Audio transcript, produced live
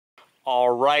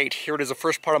All right, here it is, the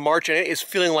first part of March, and it is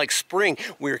feeling like spring.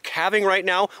 We're calving right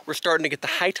now. We're starting to get the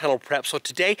high tunnel prep. So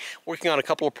today, working on a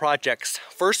couple of projects.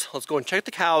 First, let's go and check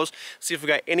the cows, see if we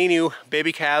got any new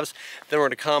baby calves. Then we're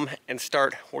gonna come and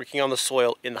start working on the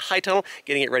soil in the high tunnel,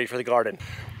 getting it ready for the garden.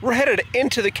 We're headed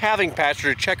into the calving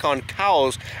pasture to check on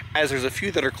cows, as there's a few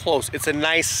that are close. It's a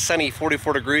nice sunny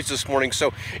 44 degrees this morning,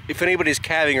 so if anybody's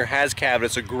calving or has calved,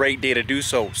 it's a great day to do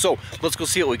so. So let's go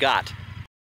see what we got.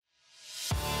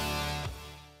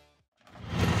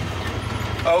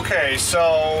 Okay,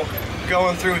 so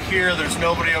going through here, there's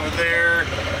nobody over there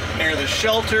near the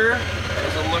shelter,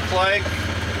 doesn't look like.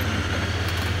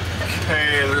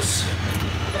 Okay, there's,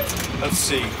 let's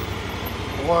see,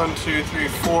 1, 2, 3,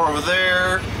 4 over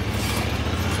there.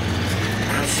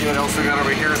 Let's see what else we got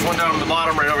over here. There's one down on the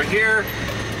bottom right over here.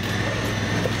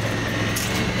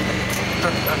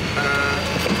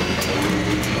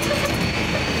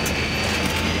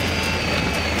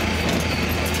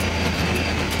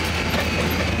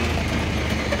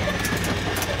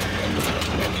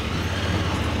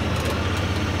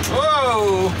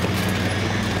 Whoa!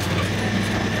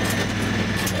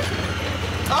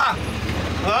 Ah!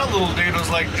 That little dude was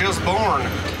like just born.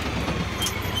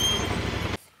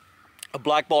 A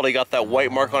black baldy got that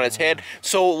white mark on its head.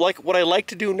 So like what I like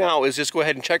to do now is just go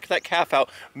ahead and check that calf out,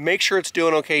 make sure it's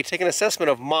doing okay, take an assessment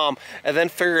of mom, and then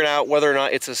figure out whether or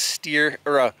not it's a steer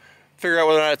or figure out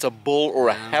whether or not it's a bull or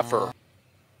a heifer.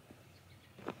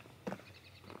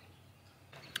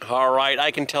 All right,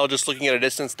 I can tell just looking at a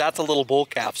distance, that's a little bull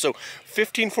calf. So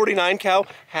 1549 cow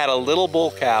had a little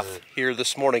bull calf here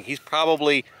this morning. He's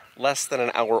probably less than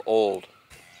an hour old.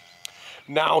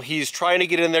 Now he's trying to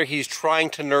get in there, he's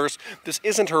trying to nurse. This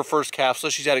isn't her first calf, so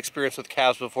she's had experience with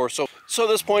calves before. So at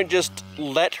this point, just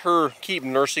let her keep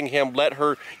nursing him, let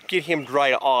her get him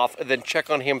dried off, and then check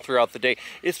on him throughout the day.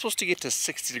 It's supposed to get to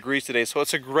 60 degrees today, so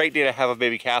it's a great day to have a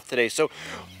baby calf today. So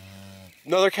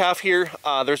another calf here.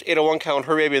 There's 801 cow and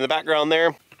her baby in the background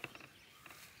there.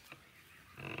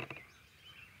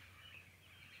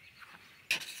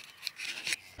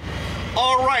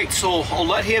 All right, so I'll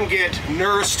let him get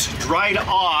nursed, dried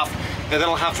off, and then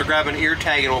I'll have to grab an ear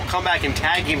tag and we'll come back and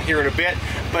tag him here in a bit.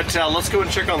 But let's go and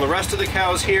check on the rest of the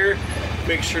cows here.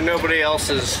 Make sure nobody else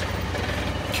is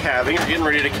calving or getting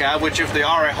ready to calve, which if they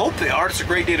are, I hope they are. It's a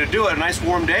great day to do it, a nice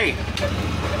warm day.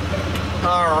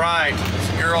 All right,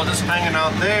 this girl just hanging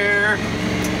out there.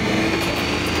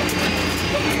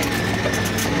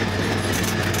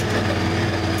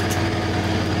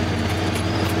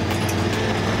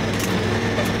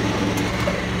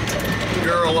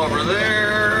 Girl over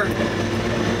there.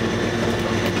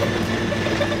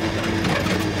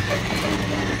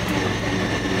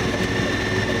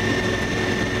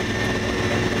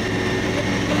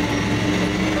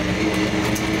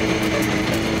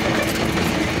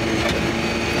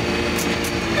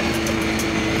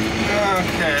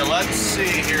 Okay, let's see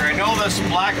here. I know this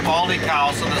black baldy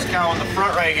cow, so this cow in the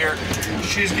front right here,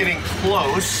 she's getting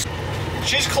close.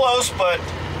 She's close, but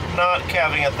not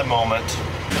calving at the moment.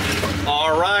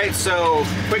 All right, so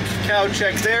quick cow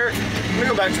check there. I'm gonna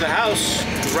go back to the house,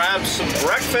 grab some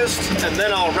breakfast, and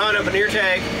then I'll round up an ear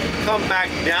tag, come back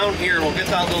down here, and we'll get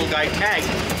that little guy tagged.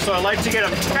 So I like to get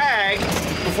them tagged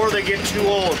before they get too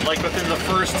old, like within the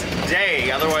first day.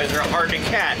 Otherwise, they're hard to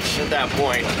catch at that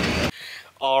point.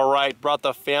 All right, brought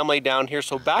the family down here.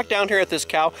 So back down here at this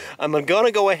cow, I'm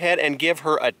gonna go ahead and give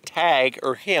her a tag,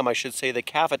 or him, I should say, the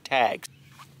calf a tag.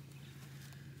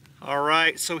 All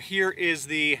right, so here is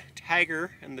the tagger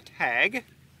and the tag.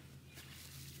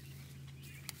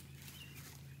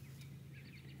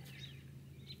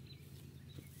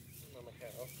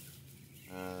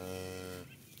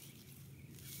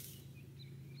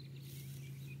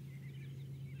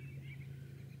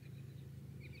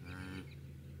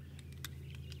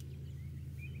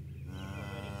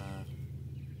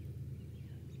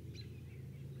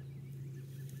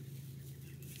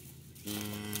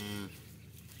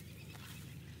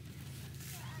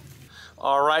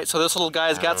 All right, so this little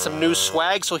guy's got some new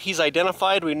swag, so he's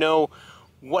identified. We know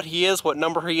what he is, what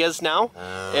number he is now,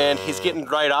 and he's getting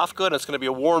dried off good. It's going to be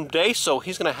a warm day, so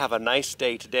he's going to have a nice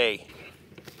day today.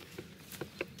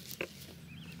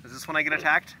 Is this when I get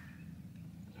attacked?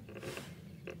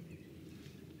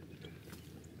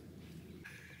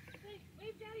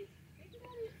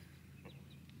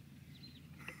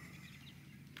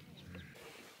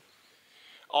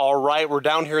 All right, we're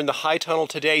down here in the high tunnel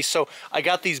today. So I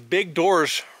got these big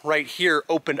doors right here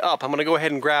opened up. I'm gonna go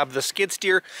ahead and grab the skid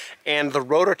steer and the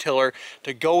rototiller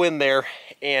to go in there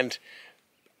and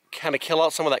kind of kill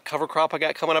out some of that cover crop I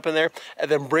got coming up in there, and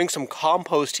then bring some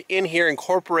compost in here,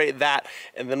 incorporate that,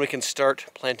 and then we can start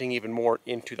planting even more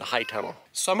into the high tunnel.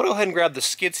 So I'm going to go ahead and grab the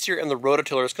skid steer and the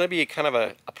rototiller. It's going to be kind of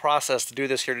a process to do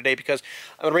this here today, because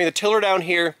I'm going to bring the tiller down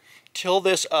here, till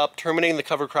this up, terminating the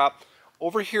cover crop.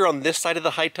 Over here on this side of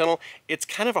the high tunnel, it's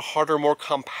kind of a harder, more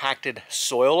compacted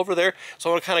soil over there. So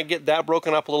I want to kind of get that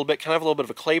broken up a little bit, kind of a little bit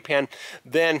of a clay pan.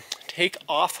 Then take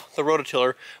off the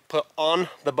rototiller, put on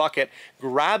the bucket,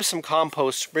 grab some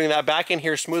compost, bring that back in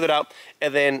here, smooth it out,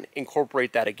 and then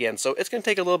incorporate that again. So it's going to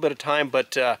take a little bit of time,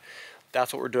 but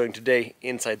that's what we're doing today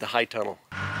inside the high tunnel.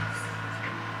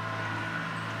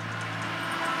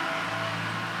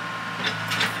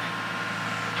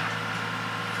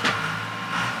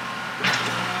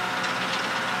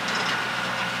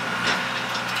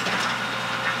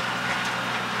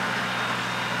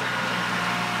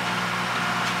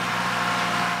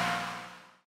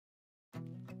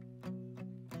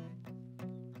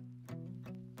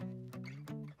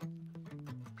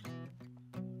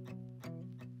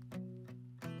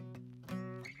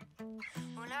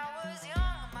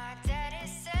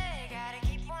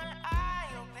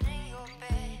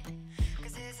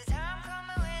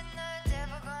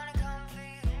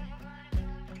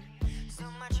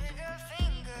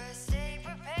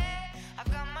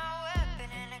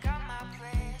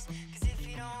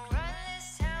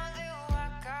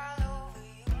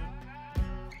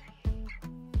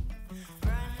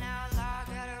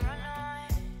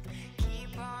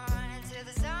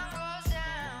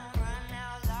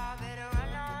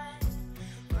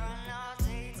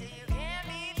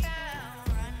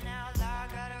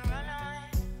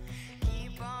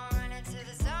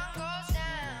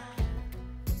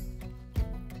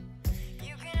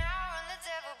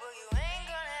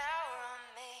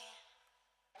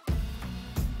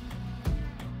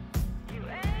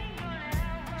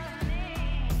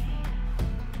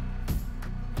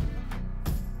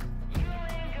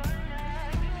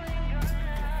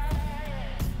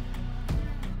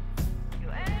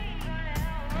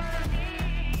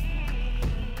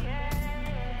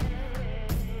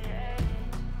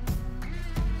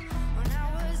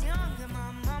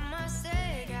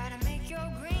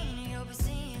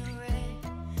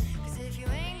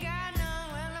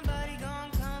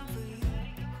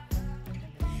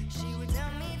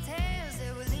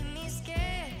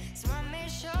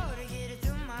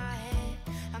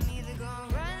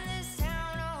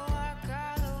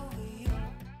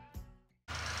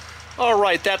 All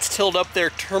right, that's tilled up there,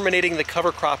 terminating the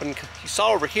cover crop, and you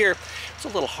saw over here, it's a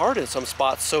little hard in some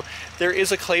spots, so there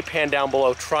is a clay pan down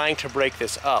below trying to break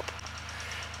this up.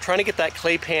 Trying to get that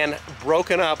clay pan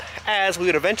broken up, as we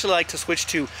would eventually like to switch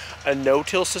to a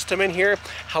no-till system in here.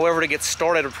 However, to get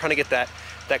started, we're trying to get that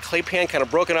clay pan kind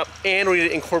of broken up, and we need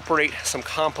to incorporate some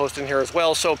compost in here as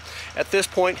well. So at this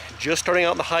point, just starting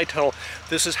out in the high tunnel,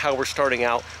 this is how we're starting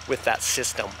out with that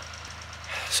system.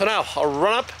 So now I'll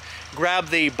run up, grab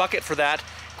the bucket for that,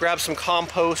 grab some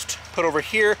compost, put over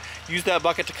here, use that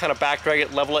bucket to kind of back drag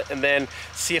it, level it, and then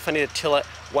see if I need to till it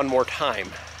one more time.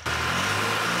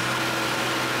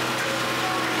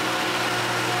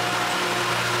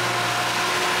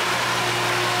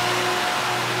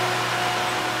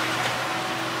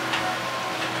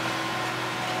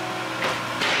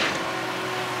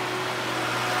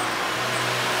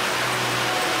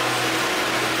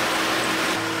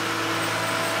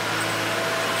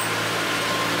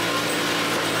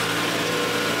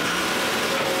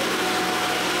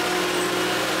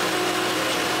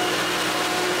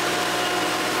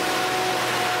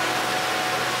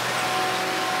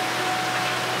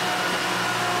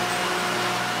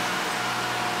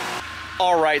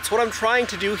 Alright, so what I'm trying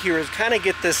to do here is kind of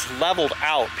get this leveled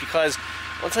out, because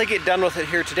once I get done with it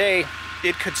here today,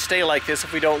 it could stay like this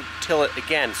if we don't till it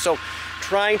again. So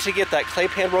trying to get that clay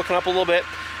pan broken up a little bit,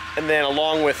 and then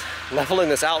along with leveling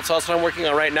this out. So that's what I'm working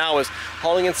on right now, is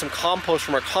hauling in some compost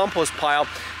from our compost pile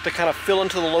to kind of fill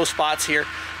into the low spots here,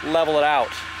 level it out.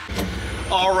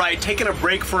 All right, taking a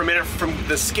break for a minute from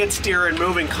the skid steer and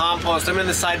moving compost. I'm in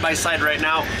the side-by-side right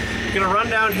now. I'm gonna run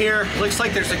down here. Looks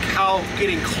like there's a cow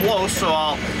getting close, so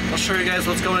I'll show you guys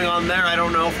what's going on there. I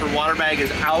don't know if her water bag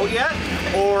is out yet,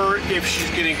 or if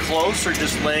she's getting close, or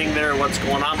just laying there, what's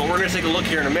going on, but we're gonna take a look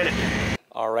here in a minute.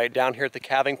 All right, down here at the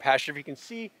calving pasture, if you can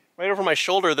see right over my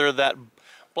shoulder there, that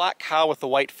black cow with the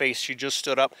white face, she just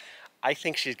stood up. I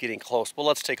think she's getting close, but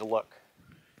let's take a look.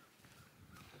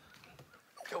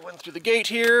 Going through the gate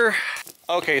here.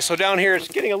 Okay, so down here it's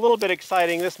getting a little bit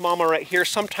exciting. This mama right here,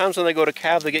 sometimes when they go to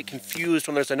calve, they get confused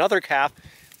when there's another calf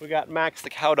We got Max,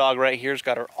 the cow dog, right here. He's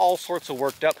got her all sorts of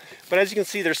worked up. But as you can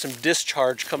see, there's some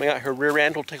discharge coming out her rear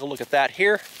end. We'll take a look at that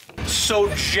here.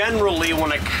 So generally,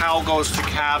 when a cow goes to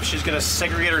calve, she's going to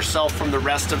segregate herself from the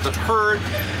rest of the herd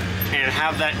and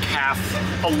have that calf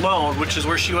alone, which is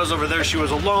where she was over there. She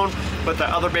was alone, but the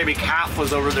other baby calf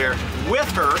was over there with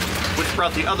her, which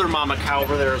brought the other mama cow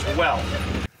over there as well.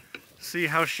 See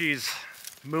how she's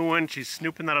mooing? She's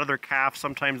snooping that other calf.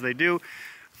 Sometimes they do,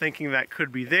 thinking that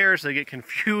could be theirs. They get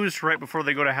confused right before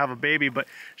they go to have a baby, but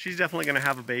she's definitely going to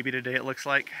have a baby today, it looks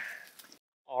like.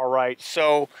 All right,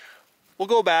 so we'll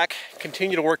go back,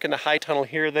 continue to work in the high tunnel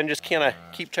here, then just kind of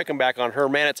keep checking back on her.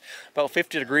 Man, it's about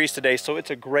 50 degrees today, so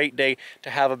it's a great day to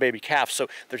have a baby calf. So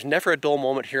there's never a dull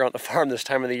moment here on the farm this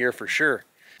time of the year for sure.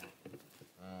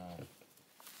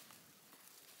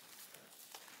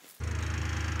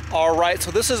 All right, so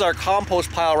this is our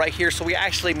compost pile right here. So we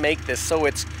actually make this. So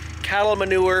it's cattle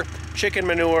manure, chicken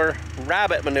manure,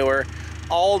 rabbit manure,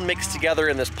 all mixed together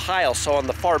in this pile. So on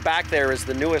the far back there is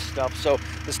the newest stuff. So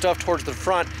the stuff towards the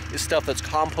front is stuff that's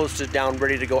composted down,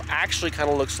 ready to go. Actually kind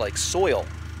of looks like soil.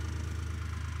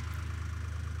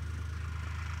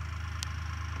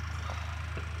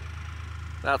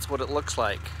 That's what it looks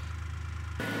like.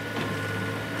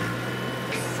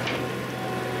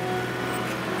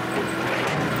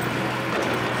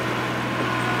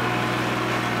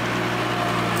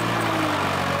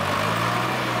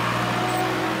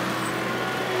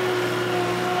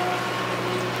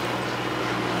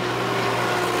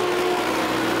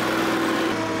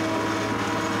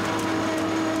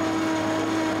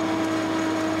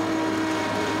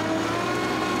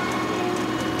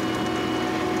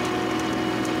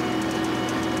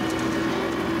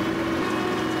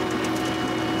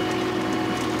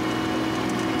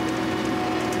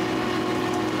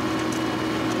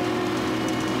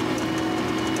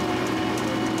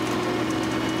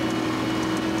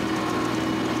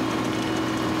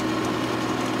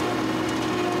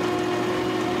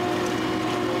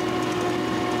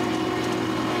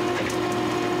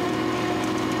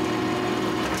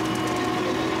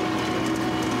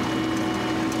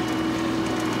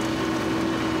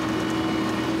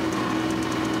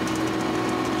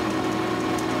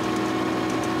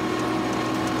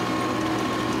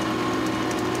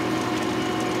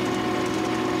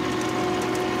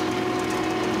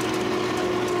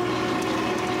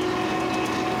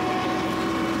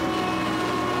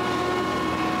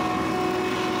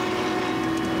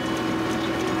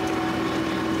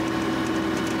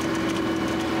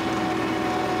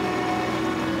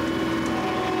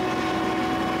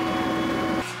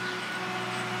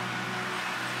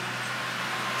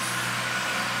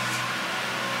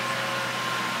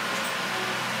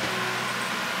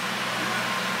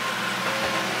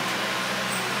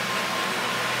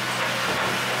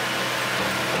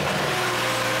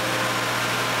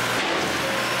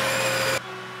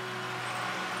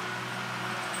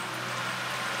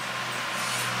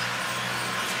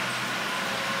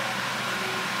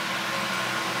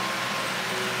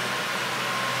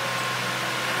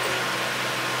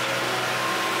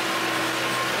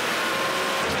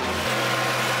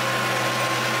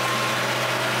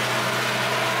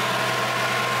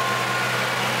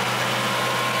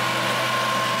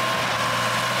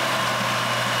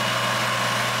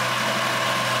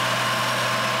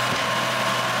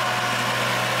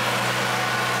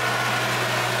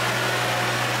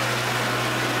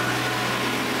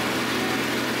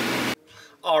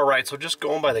 All right, so just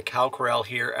going by the cow corral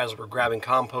here as we're grabbing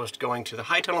compost, going to the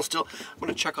high tunnel still. I'm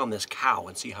gonna check on this cow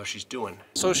and see how she's doing.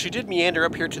 So she did meander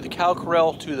up here to the cow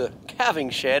corral, to the calving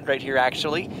shed right here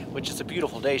actually, which is a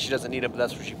beautiful day. She doesn't need it, but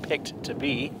that's where she picked to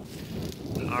be.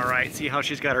 All right, see how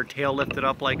she's got her tail lifted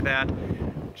up like that?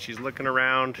 She's looking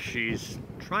around. She's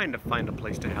trying to find a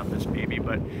place to have this baby,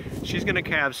 but she's gonna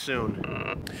calve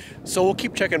soon. So we'll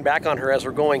keep checking back on her as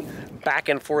we're going back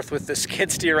and forth with this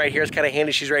skid steer right here. It's kind of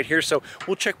handy, she's right here. So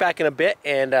we'll check back in a bit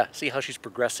and see how she's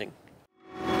progressing.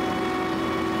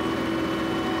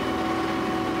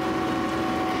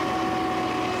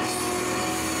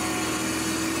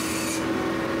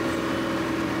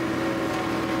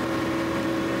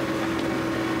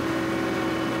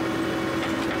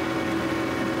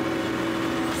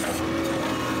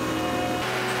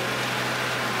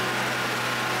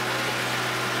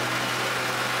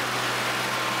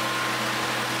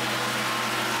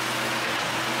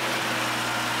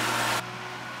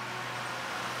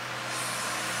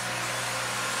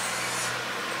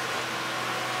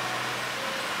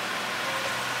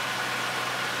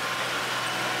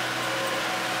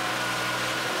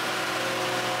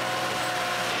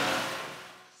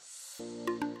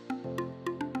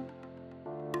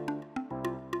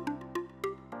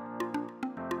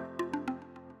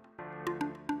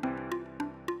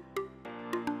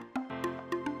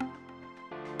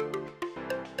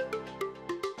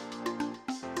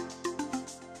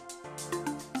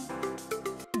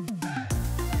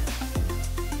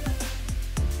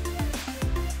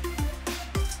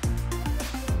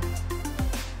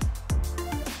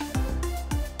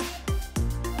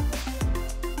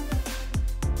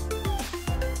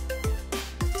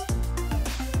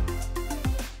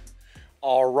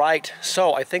 All right,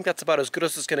 so I think that's about as good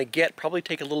as it's going to get. Probably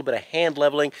take a little bit of hand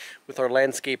leveling with our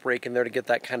landscape rake in there to get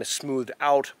that kind of smoothed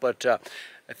out, but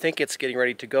I think it's getting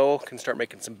ready to go. Can start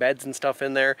making some beds and stuff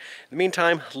in there. In the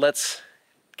meantime, let's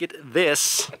get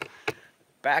this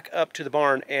back up to the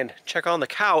barn and check on the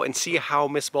cow and see how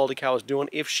Miss Baldy Cow is doing,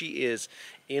 if she is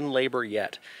in labor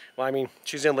yet. Well, I mean,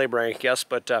 she's in labor, I guess,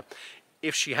 but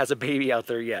if she has a baby out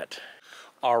there yet.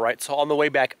 All right, so on the way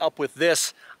back up with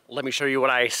this, let me show you what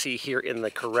I see here in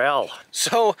the corral.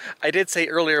 So I did say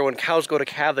earlier, when cows go to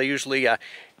calve, they usually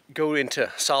go into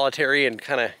solitary and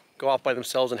kind of go off by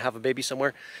themselves and have a baby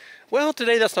somewhere. Well,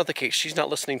 today that's not the case. She's not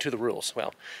listening to the rules.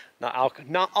 Well,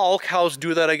 not all cows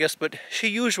do that, I guess, but she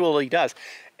usually does.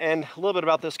 And a little bit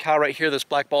about this cow right here, this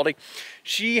black Baldy.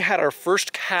 She had her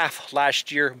first calf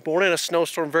last year, born in a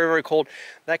snowstorm, very, very cold.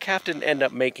 That calf didn't end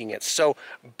up making it. So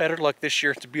better luck this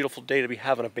year. It's a beautiful day to be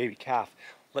having a baby calf.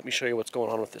 Let me show you what's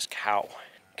going on with this cow.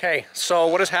 Okay, so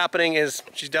what is happening is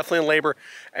she's definitely in labor.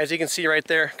 As you can see right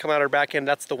there, come out her back end,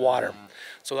 that's the water.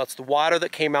 So that's the water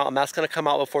that came out, and that's gonna come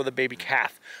out before the baby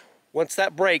calf. Once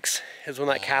that breaks is when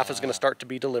that calf is gonna start to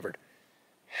be delivered.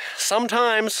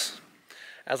 Sometimes,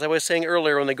 as I was saying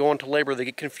earlier, when they go into labor, they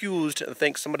get confused and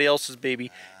think somebody else's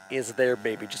baby is their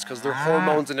baby, just because their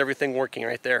hormones and everything working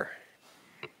right there.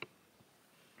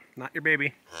 Not your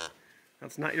baby.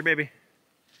 That's not your baby.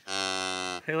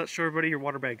 Hey, let's show everybody your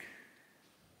water bag.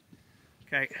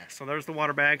 Okay, so there's the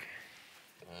water bag.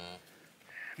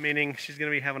 Meaning she's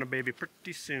gonna be having a baby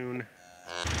pretty soon.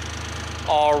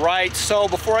 All right, so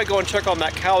before I go and check on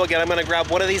that cow again, I'm gonna grab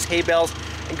one of these hay bales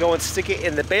and go and stick it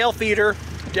in the bale feeder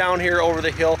down here over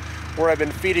the hill where I've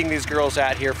been feeding these girls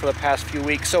at here for the past few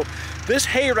weeks. So this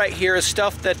hay right here is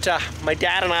stuff that my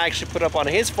dad and I actually put up on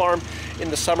his farm in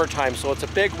the summertime. So it's a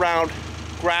big round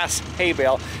grass hay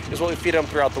bale is what we feed them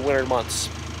throughout the winter months.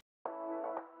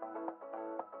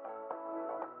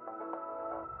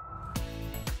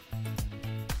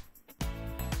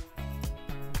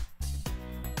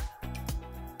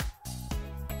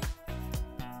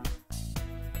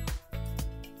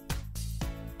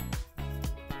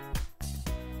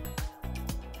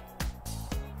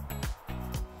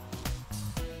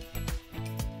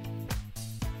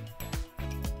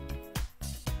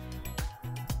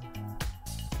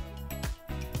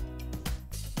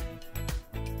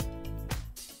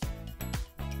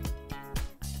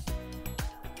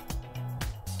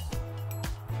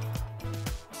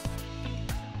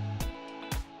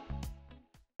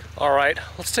 All right,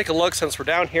 let's take a look since we're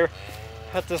down here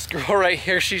at this girl right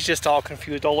here. She's just all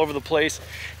confused all over the place,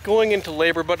 going into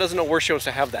labor, but doesn't know where she wants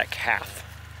to have that calf.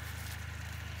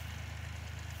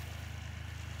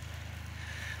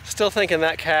 Still thinking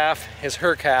that calf is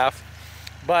her calf,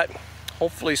 but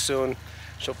hopefully soon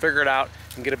she'll figure it out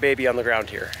and get a baby on the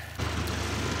ground here.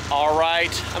 All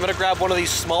right, I'm gonna grab one of these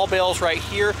small bales right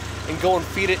here and go and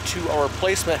feed it to our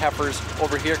replacement heifers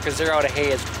over here because they're out of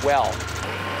hay as well.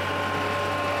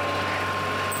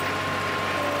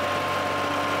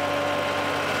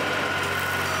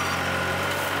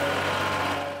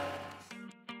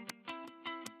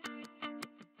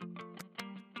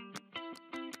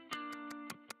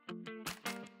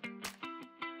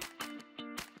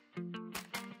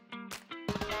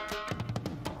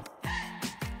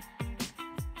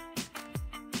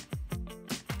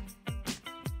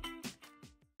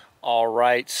 All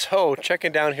right, so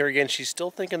checking down here again, she's still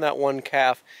thinking that one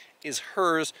calf is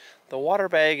hers. The water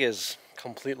bag is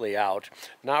completely out,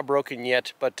 not broken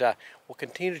yet, but we'll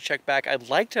continue to check back. I'd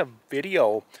like to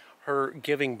video her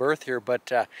giving birth here,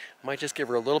 but might just give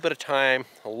her a little bit of time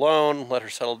alone, let her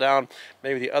settle down.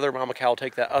 Maybe the other mama cow will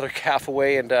take that other calf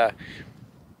away and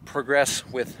progress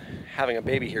with having a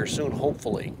baby here soon,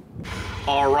 hopefully.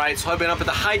 All right, so I've been up at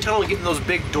the high tunnel getting those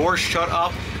big doors shut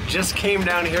up. Just came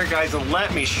down here, guys, and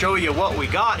let me show you what we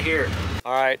got here.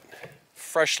 All right,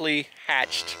 freshly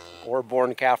hatched or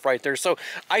born calf right there. So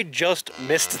I just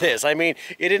missed this. I mean,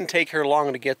 it didn't take her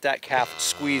long to get that calf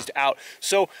squeezed out.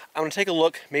 So I'm gonna take a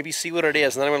look, maybe see what it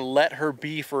is, and then I'm gonna let her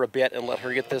be for a bit and let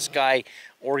her get this guy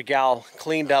or gal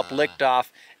cleaned up, licked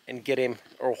off, and get him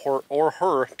or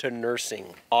her to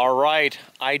nursing. All right,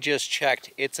 I just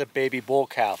checked. It's a baby bull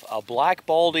calf, a black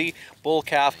Baldy bull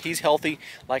calf. He's healthy.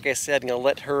 Like I said, I'm gonna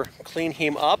let her clean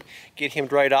him up, get him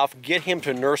dried off, get him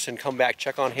to nurse and come back,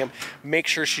 check on him, make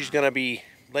sure she's gonna be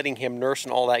letting him nurse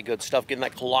and all that good stuff, getting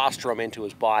that colostrum into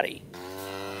his body.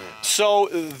 So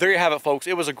there you have it, folks.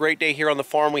 It was a great day here on the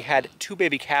farm. We had 2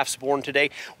 baby calves born today.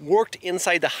 Worked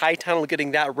inside the high tunnel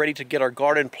getting that ready to get our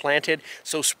garden planted.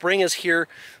 So spring is here.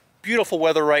 Beautiful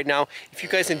weather right now. If you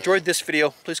guys enjoyed this video,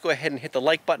 please go ahead and hit the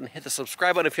like button, hit the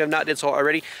subscribe button if you have not did so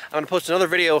already. I'm going to post another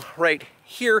video right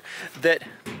here that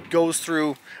goes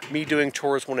through me doing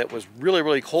tours when it was really,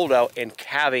 really cold out and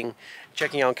calving,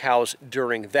 checking out cows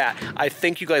during that. I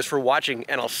thank you guys for watching,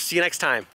 and I'll see you next time.